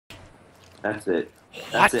That's it.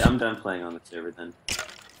 That's What? it. I'm done playing on the server then.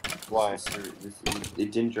 Why?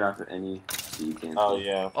 It didn't drop any seed Oh cancel.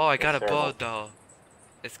 yeah. Oh, I got That's a bow terrible. though.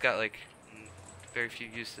 It's got like very few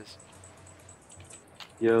uses.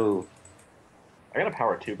 Yo, I got a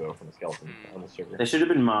power 2 bow from the skeleton Hmm. on the server. that should have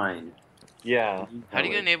been mine. Yeah. How do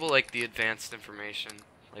you enable like the advanced information,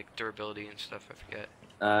 like durability and stuff? I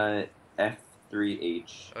forget.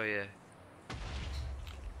 F3H. Oh yeah.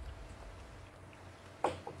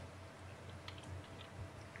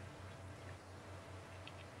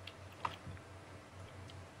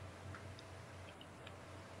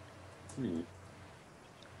 Hmm.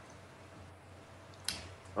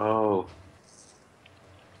 Oh,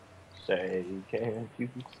 Say, can't you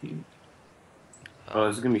see? oh,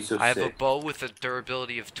 this is gonna be so I have a sick. bow with a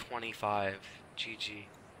durability of 25. GG.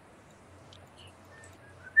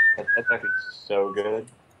 That's actually so good.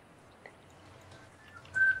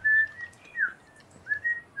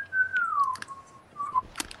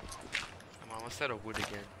 I'm almost out of wood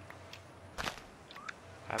again.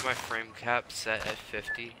 I have my frame cap set at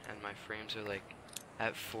 50, and my frames are like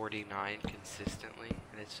at 49 consistently,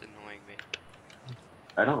 and it's annoying me.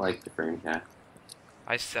 I don't like the frame cap.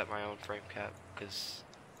 I set my own frame cap because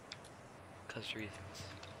reasons.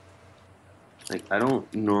 Like, I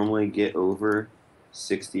don't normally get over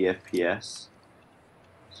 60 FPS.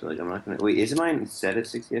 So, like, I'm not gonna. Wait, is mine set at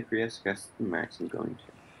 60 FPS? That's the max I'm going to.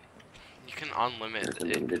 You can unlimit That's it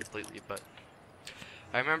unlimited. completely, but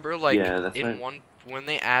I remember like Yeah, that's in right. one when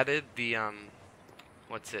they added the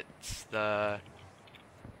what's it? It's the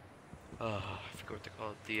I forget what they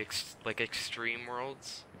call it. The like extreme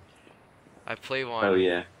worlds. I play one Oh,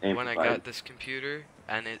 yeah. when I got Amplified. this computer,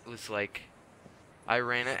 and it was like I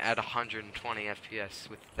ran it at 120 FPS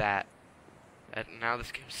with that. And now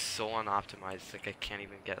this game's so unoptimized, like I can't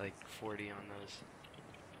even get like 40 on those.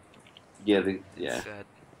 Yeah, It's sad.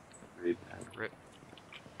 very bad. Rip.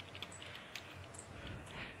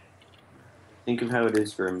 Think of how it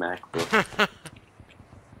is for a MacBook.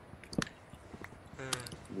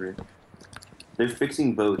 Rip. They're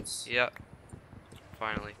fixing boats. Yep.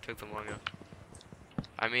 Finally, took them long enough.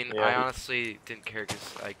 I mean, Yeah. I honestly didn't care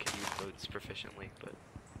because I can use boats proficiently, but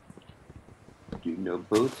Dude, no,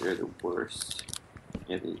 boats are the worst.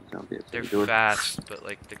 Yeah, they're they're fast, but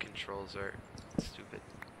like the controls are stupid.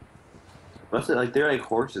 Plus, like they're like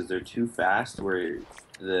horses. They're too fast. Where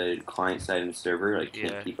the client side and the server like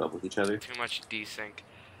can't Yeah. keep up with each other. Too much desync.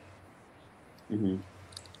 Mm-hmm.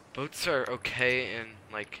 Boats are okay in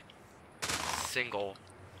like single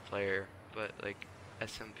player, but like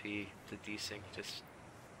SMP, the desync just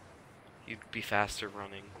you'd be faster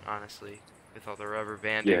running, honestly, with all the rubber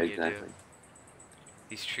banding Yeah, you do. exactly.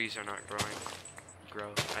 These trees are not growing.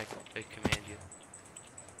 Grow. I command you.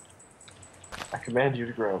 I command you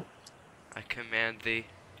to grow. I command thee.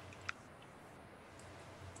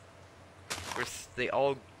 They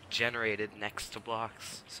all generated next to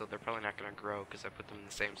blocks, so they're probably not gonna grow because I put them in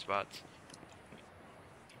the same spots.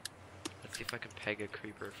 Let's see if I can peg a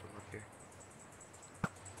creeper from up here.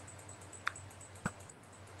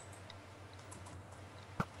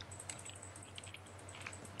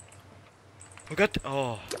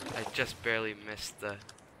 Oh, I just barely missed the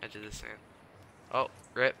edge of the sand. Oh,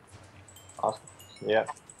 rip. Awesome. Yeah.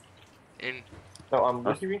 In. So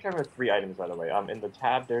this green tab has 3 items, by the way. In the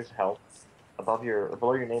tab there's health. Below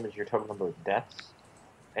your name is your total number of deaths,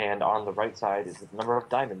 and on the right side is the number of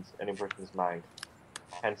diamonds any person's mined.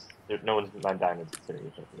 Hence, no one's mined diamonds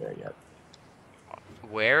considering you're there yet.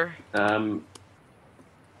 Where?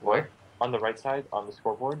 What? On the right side, on the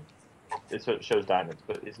scoreboard, it shows diamonds,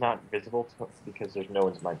 but it's not visible because there's no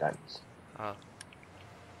one's mined diamonds. Oh.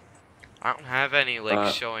 I don't have any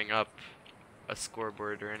like showing up a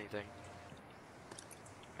scoreboard or anything.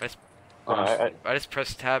 I just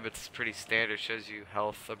press tab, it's pretty standard, shows you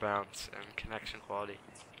health, bounce, and connection quality.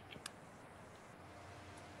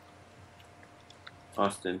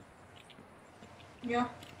 Austin. Yeah.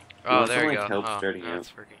 Oh, there you like, go. help Oh, starting now out?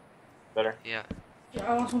 it's working. Better? Yeah.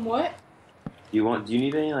 Yeah, I want some what? Do you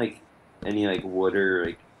need any wood or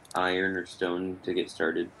like iron or stone to get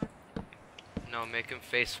started? No, make him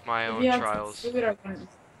face my own Yeah, trials. food I want.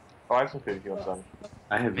 Oh, I have some food if you want some.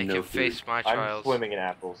 I have Make no him food. face my I'm trials. swimming in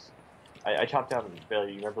apples. I chopped down,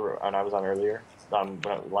 Bailey, you remember when I was on earlier?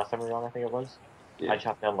 Last time we were on, I think it was? Yeah. I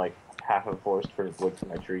chopped down like half of a forest for wood for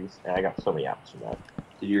my trees, and I got so many apples from that.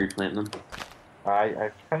 Did you replant them?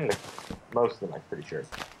 I planted most of them, I'm pretty sure.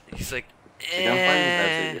 He's like, Like, I'm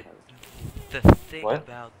fine with that. So the thing What?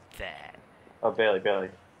 about that. Oh, Bailey,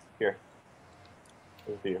 here.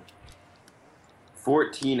 This is for you.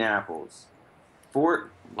 14 apples. A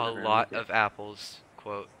lot of apples,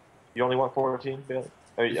 quote. You only want 14, Bailey?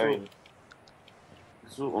 I mean,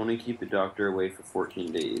 This will only keep the doctor away for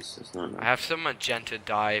 14 days. That's not I enough. have some magenta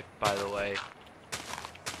dye, by the way.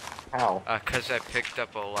 How? Cause I picked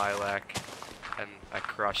up a lilac and I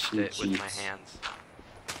crushed You it with my cheats. hands.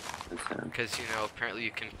 That's how. Cause you know, apparently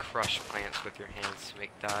you can crush plants with your hands to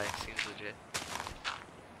make dye. Seems legit.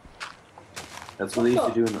 That's what they used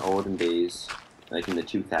to do in the olden days, like in the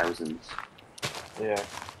 2000s. Yeah.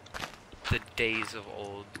 The days of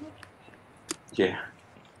old. Yeah.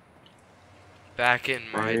 Back in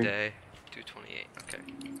my Right. day. 228. Okay.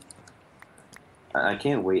 I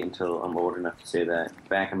can't wait until I'm old enough to say that.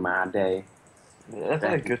 Back in my day. That's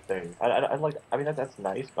not a good thing. I like. I mean, that's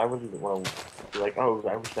nice, but I wouldn't want to be like, oh,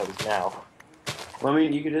 I wish that was now. Well, I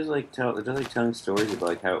mean, you could just like telling stories about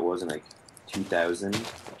like how it was in like 2000.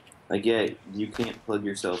 Like, yeah, you can't plug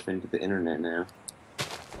yourself into the internet now.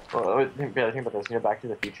 Well, think about this. You know, Back to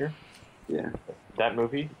the Future. Yeah. That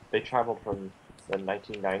movie, they traveled from the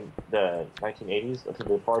 1980s to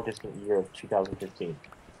the far distant year of 2015.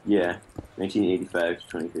 Yeah. 1985 to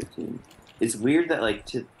 2015. It's weird that like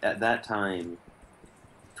at that time,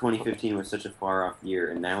 2015 was such a far off year,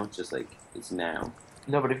 and now it's just like it's now.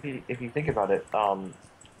 No, but if you think about it,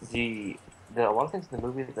 the a lot of things in the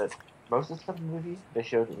movie that most of the stuff in the movie they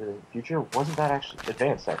showed in the future wasn't that actually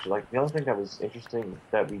advanced. Actually, like the only thing that was interesting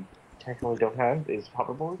that we technically don't have is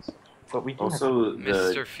hoverboards, but we do have. Also,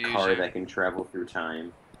 Mr. the Fusion. car that can travel through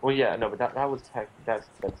time. Well, yeah, no, but that was that's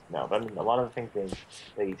no. But I mean, a lot of the things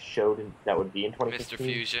they showed that would be in Mr. 2015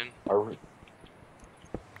 Fusion. are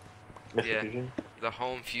Mr. Yeah. Fusion. The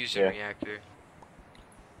Home Fusion Yeah. Reactor.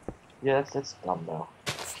 Yeah, that's dumb though.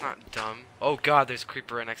 It's not dumb. Oh god, there's a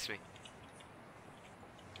creeper right next to me.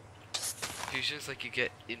 Fusion's like you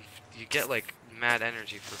get like mad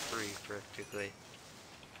energy for free practically.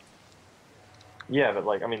 Yeah, but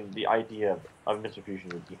like I mean, the idea of Mr. Fusion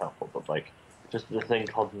would be helpful, but like just the thing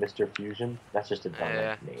called Mr. Fusion, that's just a dumb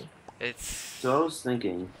Yeah. name. It's So I was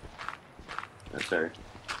thinking. Oh, sorry.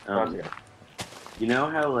 Okay. You know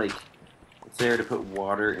how like if they were to put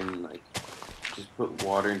water in like just put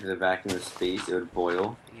water into the vacuum of space, it would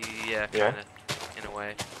boil. yeah, Yeah. kinda in a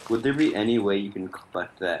way. Would there be any way you can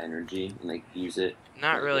collect that energy and like use it?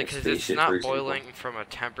 Not like, really, in a because it's spaceship, not for example? boiling from a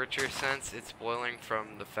temperature sense. It's boiling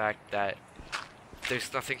from the fact that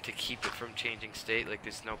there's nothing to keep it from changing state. Like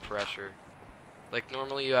there's no pressure. Like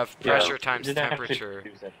normally you have pressure times You didn't actually temperature,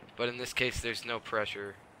 use it. but in this case there's no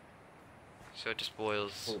pressure. So it just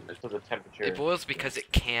boils. So the temperature. It boils because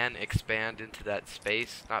it can expand into that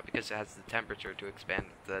space, not because it has the temperature to expand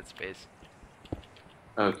into that space.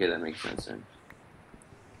 Okay, that makes sense then.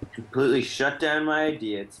 Completely shut down my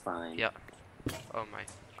idea. It's fine. Yep. Oh my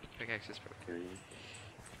pickaxe is broken. Okay.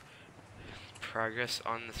 Progress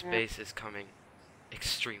on the space is coming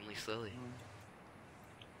extremely slowly.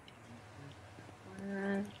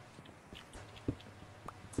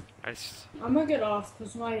 I'm gonna get off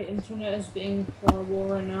because my internet is being horrible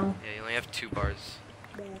right now. Yeah, you only have 2 bars.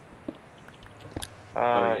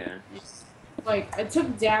 Oh yeah. Like, I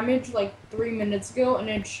took damage like 3 minutes ago and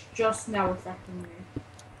it's just now affecting me.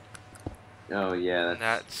 Oh yeah.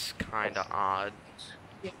 That's kind of odd.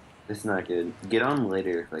 That's not good. Get on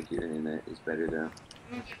later if like your internet is better though.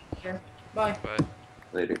 Here. Bye. But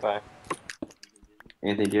Later. Bye.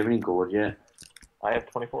 Anthony, do you have any gold yet? I have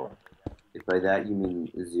 24. If by that you mean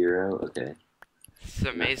 0, okay. it's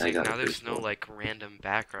amazing. got Now the there's first no one. like random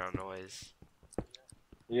background noise.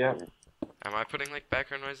 Yeah. Am I putting like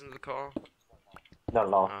background noise into the call? Not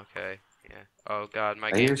at all. Okay. Yeah. Oh god, my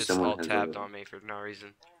I game hear just someone all has tabbed a- on me for no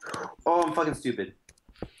reason. Oh, I'm fucking stupid.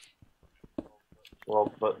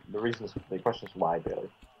 Well, but the question is why, Bailey.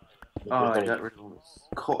 Oh, I got rid of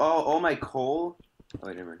coal. Oh, my coal. Oh,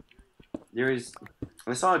 wait, never mind.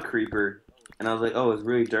 I saw a creeper, and I was like, oh, it's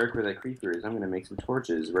really dark where that creeper is. I'm gonna make some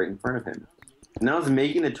torches right in front of him. And I was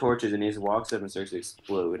making the torches, and he just walks up and starts to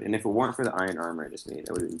explode. And if it weren't for the iron armor I just made,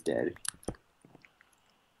 I would have been dead.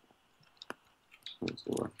 I'm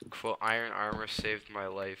still lucky. Quote, iron armor saved my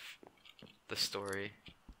life. The story.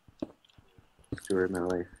 Story of my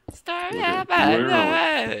life. Story Okay. of my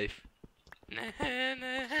Wow. life.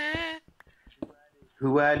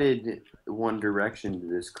 Who added One Direction to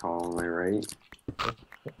this call? Am I right?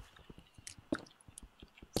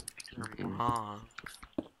 Your mom.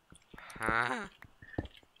 Huh?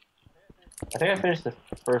 I think I finished the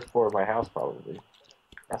first floor of my house, probably.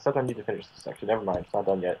 I said I need to finish this section. Never mind, it's not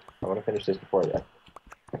done yet. I want to finish this before that.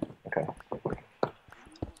 Okay.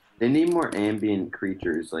 They need more ambient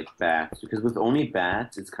creatures like bats, because with only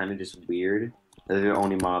bats, it's kind of just weird that they're the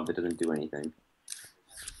only mob that doesn't do anything.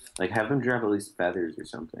 Like, have them drop at least feathers or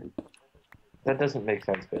something. That doesn't make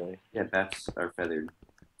sense, Bailey. Yeah, bats are feathered.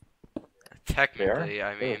 Technically,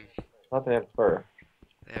 I mean, I thought they have fur.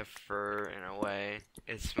 They have fur in a way.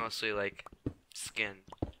 It's mostly like skin.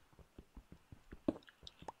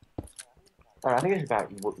 I think I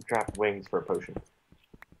should draft wings for a potion.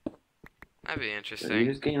 That'd be You're interesting.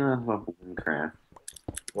 just getting off of Windcraft.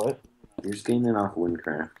 What? You're just getting it off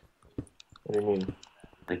Windcraft. What do you mean?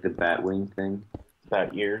 Like the bat wing thing.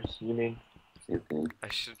 Bat ears, you mean? Same thing. I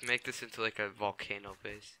should make this into like a volcano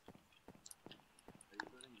base.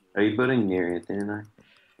 Are you building near Anthony and I?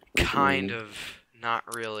 Kind of. Not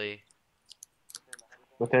really.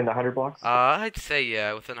 Within 100 blocks? I'd say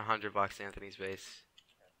yeah, within 100 blocks of Anthony's base.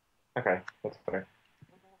 Okay, that's fair.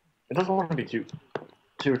 It doesn't want to be too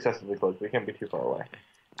excessively close. We can't be too far away.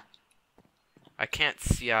 I can't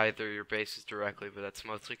see either your bases directly, but that's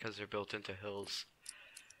mostly because they're built into hills.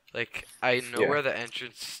 Like, I know where the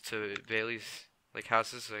entrance to Bailey's like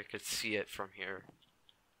houses, so I could see it from here.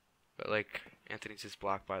 But like, Anthony's is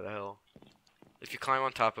blocked by the hill. If you climb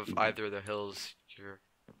on top of either of the hills your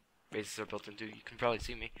bases are built into, you can probably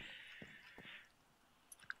see me.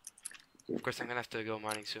 Of course, I'm gonna have to go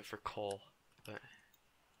mining soon for coal, but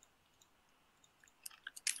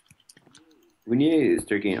We need to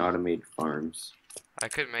start getting automated farms. I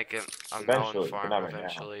could make it a Eventually, melon but farm not right now.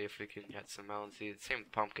 eventually if we can get some melon seeds. Same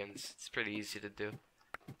with pumpkins. It's pretty easy to do.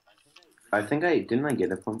 I think didn't I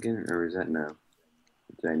get a pumpkin, or was that no?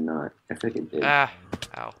 Did I not? I think I did. Ah,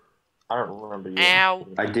 ow. I don't remember you. Ow.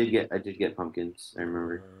 I did get pumpkins. I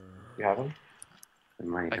remember. You have them?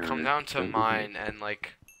 I come down to mine and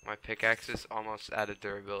like my pickaxes almost added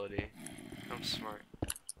durability. I'm smart.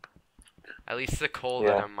 At least the coal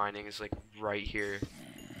that I'm mining is like right here.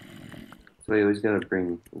 So you always gotta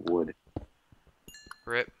bring wood.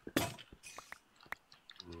 Rip.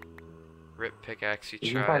 Rip pickaxe, you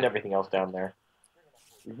You can find tried. everything else down there.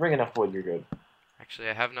 You bring enough wood, you're good. Actually,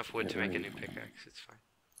 I have enough wood to make a new pickaxe. It's fine.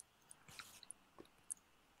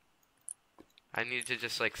 I need to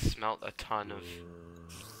just like smelt a ton of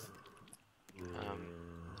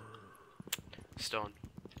stone.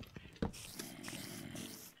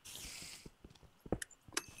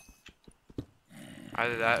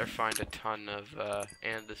 Either that or find a ton of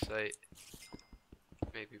andesite.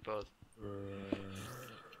 Maybe both.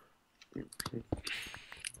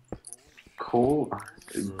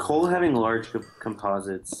 Coal having large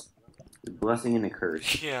composites, a blessing and a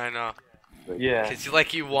curse. Yeah, I know. Yeah. Cause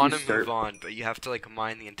you want to start- move on, but you have to like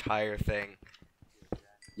mine the entire thing.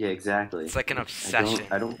 Yeah, exactly. It's like an obsession.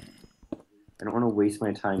 I don't want to waste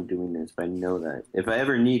my time doing this, but I know that if I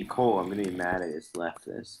ever need coal, I'm gonna be mad I just left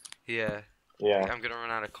this. Yeah. Yeah. I'm gonna run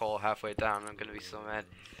out of coal halfway down. I'm gonna be so mad.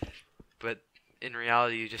 But in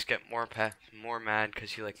reality, you just get more mad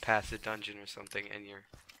because you like pass a dungeon or something, and you're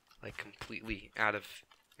like completely out of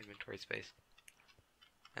inventory space.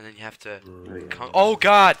 And then you have to come. Oh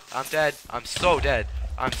God! I'm dead. I'm so dead.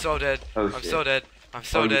 I'm so dead. Oh, I'm shit. so dead. I'm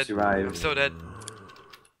so You dead. survived. I'm so dead.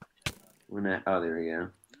 Oh, there we go.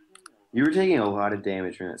 You were taking a lot of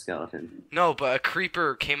damage from that skeleton. No, but a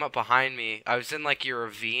creeper came up behind me. I was in like your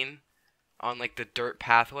ravine on like the dirt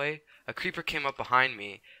pathway. A creeper came up behind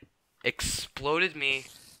me, exploded me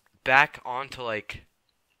back onto like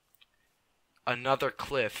another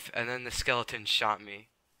cliff, and then the skeleton shot me.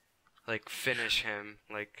 Like finish him,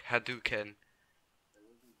 like Hadouken.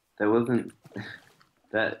 That wasn't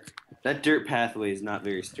that dirt pathway is not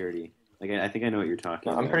very sturdy. Like I think I know what you're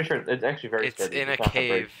talking about. I'm pretty sure it's actually very It's sturdy. in a It's not that great.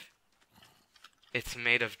 cave. It's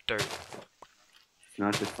made of dirt. It's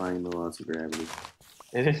not defying the laws of gravity.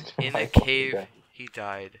 It is In a like- cave, yeah. he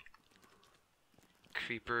died.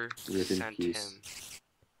 Creeper Live in sent peace. him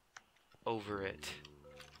over it.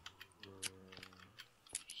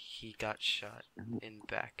 He got shot in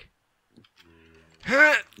back.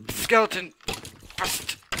 Skeleton!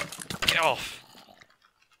 Bust! Get off!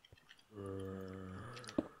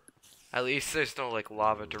 At least there's no like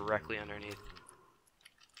lava directly underneath.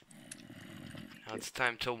 Now it's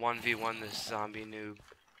time to 1v1 this zombie noob.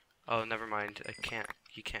 Oh, never mind. I can't.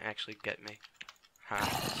 He can't actually get me.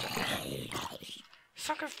 Ha.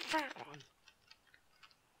 Sucker fat one.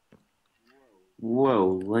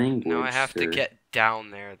 Whoa, language. Now I have to sir. get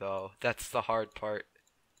down there though. That's the hard part.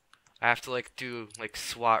 I have to like do like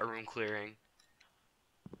SWAT room clearing.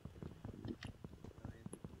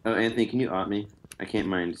 Oh, Anthony, can you op me? I can't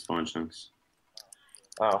mine spawn chunks.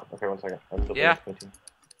 Oh, okay, 1 second. I'm the Yeah.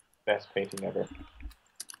 best painting ever.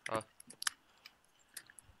 Oh.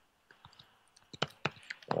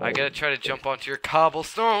 I gotta try to jump onto your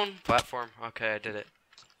cobblestone platform. Okay, I did it.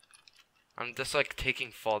 I'm just like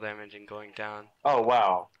taking fall damage and going down. Oh,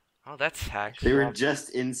 wow. Oh, that's hacked. They were just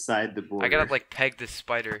inside the border. I gotta like peg this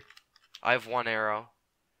spider. I have 1 arrow.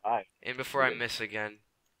 Hi. And before I miss again.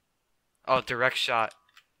 Oh, direct shot.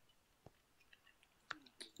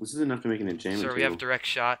 This is enough to make an enchantment Sir, we table. have direct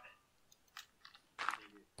shot.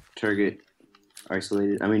 Target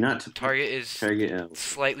isolated. I mean, not to Target is target.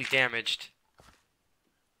 slightly damaged.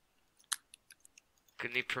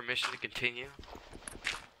 Could need permission to continue.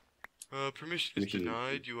 Permission is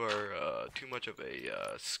denied. You are too much of a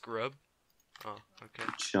scrub. Oh, okay.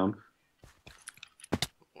 Chump.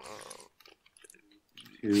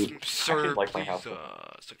 Sir, like my please, house.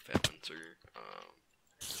 stick that one, sir.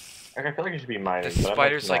 I feel like it should be mine. The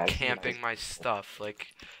spider's like camping my stuff. Like,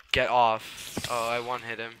 get off. Oh, I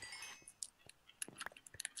one-hit him.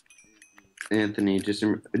 Anthony, do you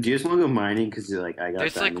just want to go mining because you're like I got.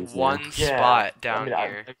 There's like diamonds one now? spot down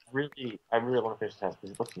here. I really want to finish this house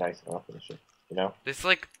because it looks nice and I'll finish it. You know? There's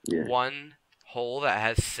like one hole that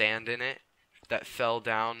has sand in it that fell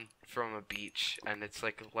down from a beach, and it's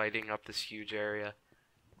like lighting up this huge area.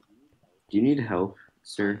 Do you need help,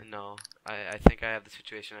 sir? No, I think I have the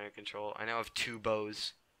situation under control. I now have 2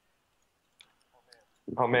 bows.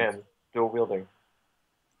 Oh man, dual wielding.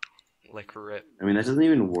 Like rip. I mean, that doesn't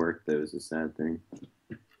even work, though, is a sad thing.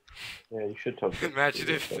 Yeah, you should totally. Imagine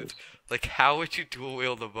if, like, how would you dual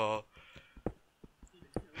wield a bow?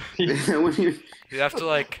 You You'd have to,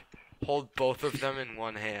 like, hold both of them in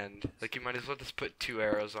one hand. Like, you might as well just put 2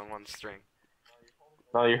 arrows on one string.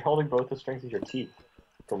 No, you're holding both the strings with your teeth.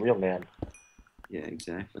 The real man. Yeah,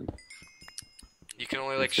 exactly. You can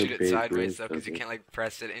only, like, That's so shoot it big, sideways, really though, because you focused. can't, like,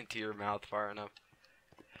 press it into your mouth far enough.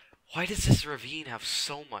 Why does this ravine have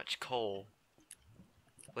so much coal?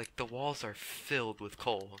 Like, the walls are filled with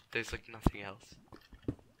coal. There's, like, nothing else.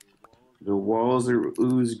 The walls are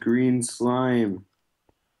ooze green slime.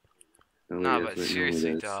 Oh, Nah, yes, but it seriously,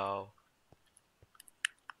 normally does. though.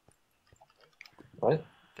 What?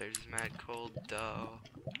 There's mad cold dough.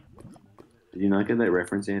 Did you not get that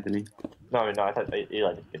reference, Anthony? No, I thought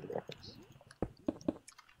Eli didn't get the reference.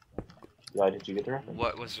 Eli, did you get the reference?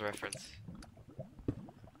 What was the reference?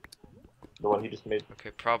 The one he just made.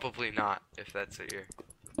 Okay, probably not, if that's it here.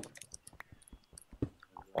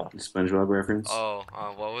 The SpongeBob reference? Oh,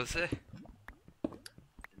 what was it?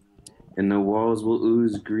 And the walls will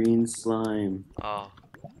ooze green slime. Oh.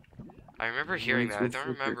 I remember hearing that. I don't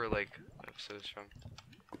remember, like, what episode it's from.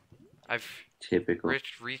 I've Typical.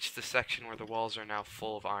 reached the section where the walls are now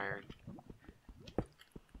full of iron.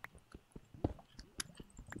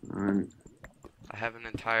 I have an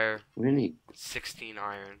entire I'm gonna need 16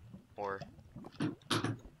 iron ore. I'm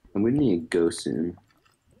gonna need to go soon.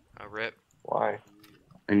 A rip. Why?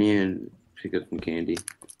 I need to pick up some candy.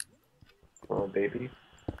 For a baby?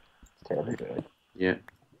 It's terribly good. Yeah.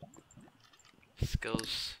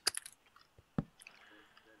 Skills.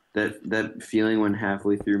 That feeling when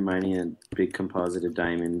halfway through mining a big composite of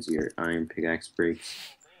diamonds, your iron pickaxe breaks.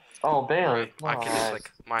 Oh, Bailey, Alright, come I can just, on.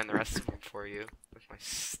 like, mine the rest of them for you with my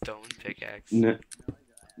stone pickaxe. No,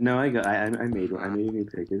 I made one. I made a new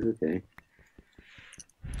pick. It's okay.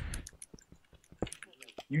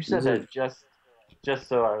 You said that just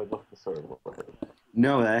so I would look the sort of word.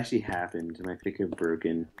 No, that actually happened. My pick had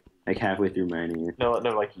broken like halfway through mining it. No,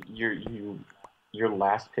 like your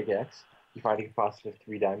last pickaxe, you find a composite of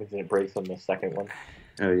 3 diamonds and it breaks on the second one.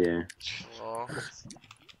 Oh yeah. Well,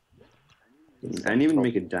 I didn't even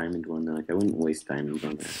make a diamond one though. Like I wouldn't waste diamonds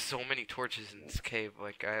on that. so many torches in this cave.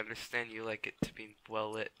 Like, I understand you like it to be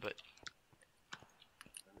well lit, but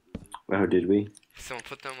Oh, did we? someone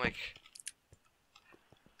put them, like,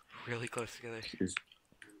 really close together. It's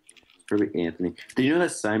perfect, Anthony. Did you know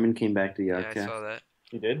that Simon came back to Yeah, I Yardcraft? saw that.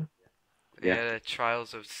 You did? Yeah, Yeah.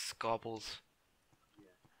 Trials of Scobbles.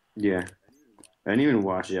 Yeah. I didn't even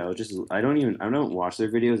watch it. I don't watch their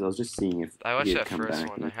videos. I was just seeing if I watched he had that come first back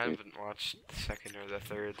one. I and- haven't watched the second or the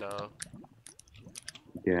third, though.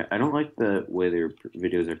 Yeah, I don't like the way their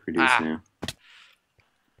videos are produced now.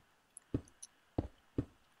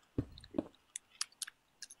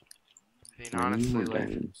 I mean, I need honestly, more like,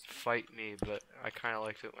 diamonds. fight me, but I kind of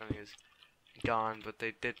liked it when he was gone, but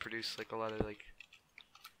they did produce, like, a lot of, like,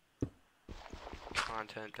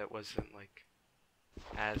 content that wasn't, like,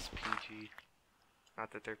 as PG.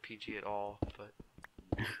 Not that they're PG at all, but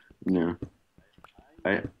No.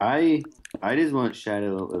 I just want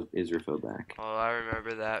Shadow of Israel back. well, I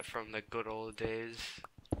remember that from the good old days.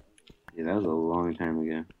 Yeah, that was a long time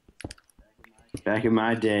ago. Back in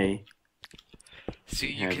my day.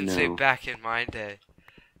 See, you Heck can say no. back in my day.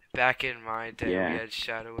 Back in my day, Yeah. we had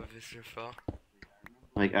Shadow of Israel.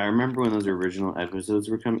 Like, I remember when those original episodes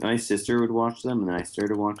were coming. My sister would watch them, and then I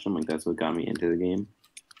started watching them. Like, that's what got me into the game.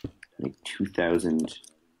 Like,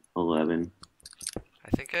 2011. I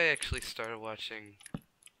think I actually started watching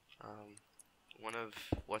one of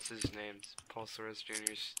what's his name's Paul Soros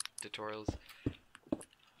Jr.'s tutorials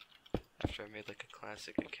after after I made like a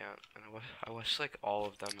classic account, and I watched like all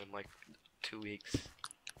of them in like 2 weeks.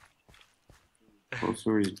 Cold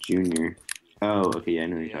Swords Junior. Oh, okay, yeah, I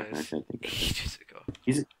know who you're talking about. I think Ages ago.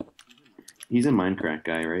 He's a Minecraft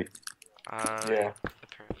guy, right? Yeah.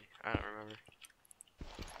 Apparently, I don't remember.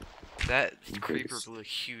 That creeper Thanks. blew a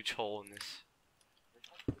huge hole in this.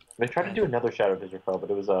 They tried to do another Shadow Physical, but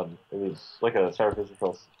it was like a Shadow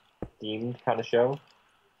Physical themed kind of show.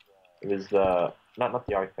 It was not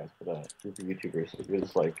the Arcast, but a group of YouTubers. It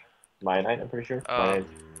was like Myanite, I'm pretty sure. I'm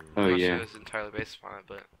Oh not sure yeah. it was entirely based on it,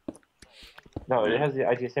 but No, it has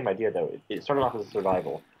the same idea though. It started off as a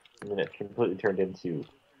survival, and then it completely turned into.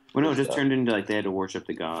 Well, no, it just turned into like they had to worship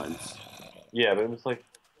the gods. Yeah, but it was like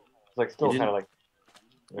still It kind of like.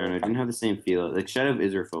 I don't know, it didn't have the same feel. Like Shadow of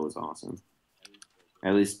Israel was awesome.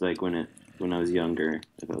 At least like when I was younger,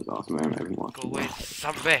 I thought it was awesome. I haven't watched go it. away,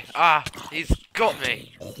 zombie! Ah, he's got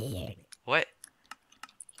me. What?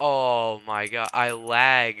 Oh my god, I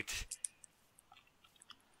lagged.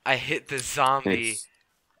 I hit the zombie, It's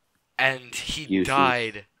and he useless.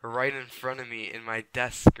 died right in front of me in my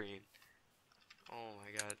desk screen. Oh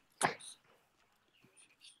my god.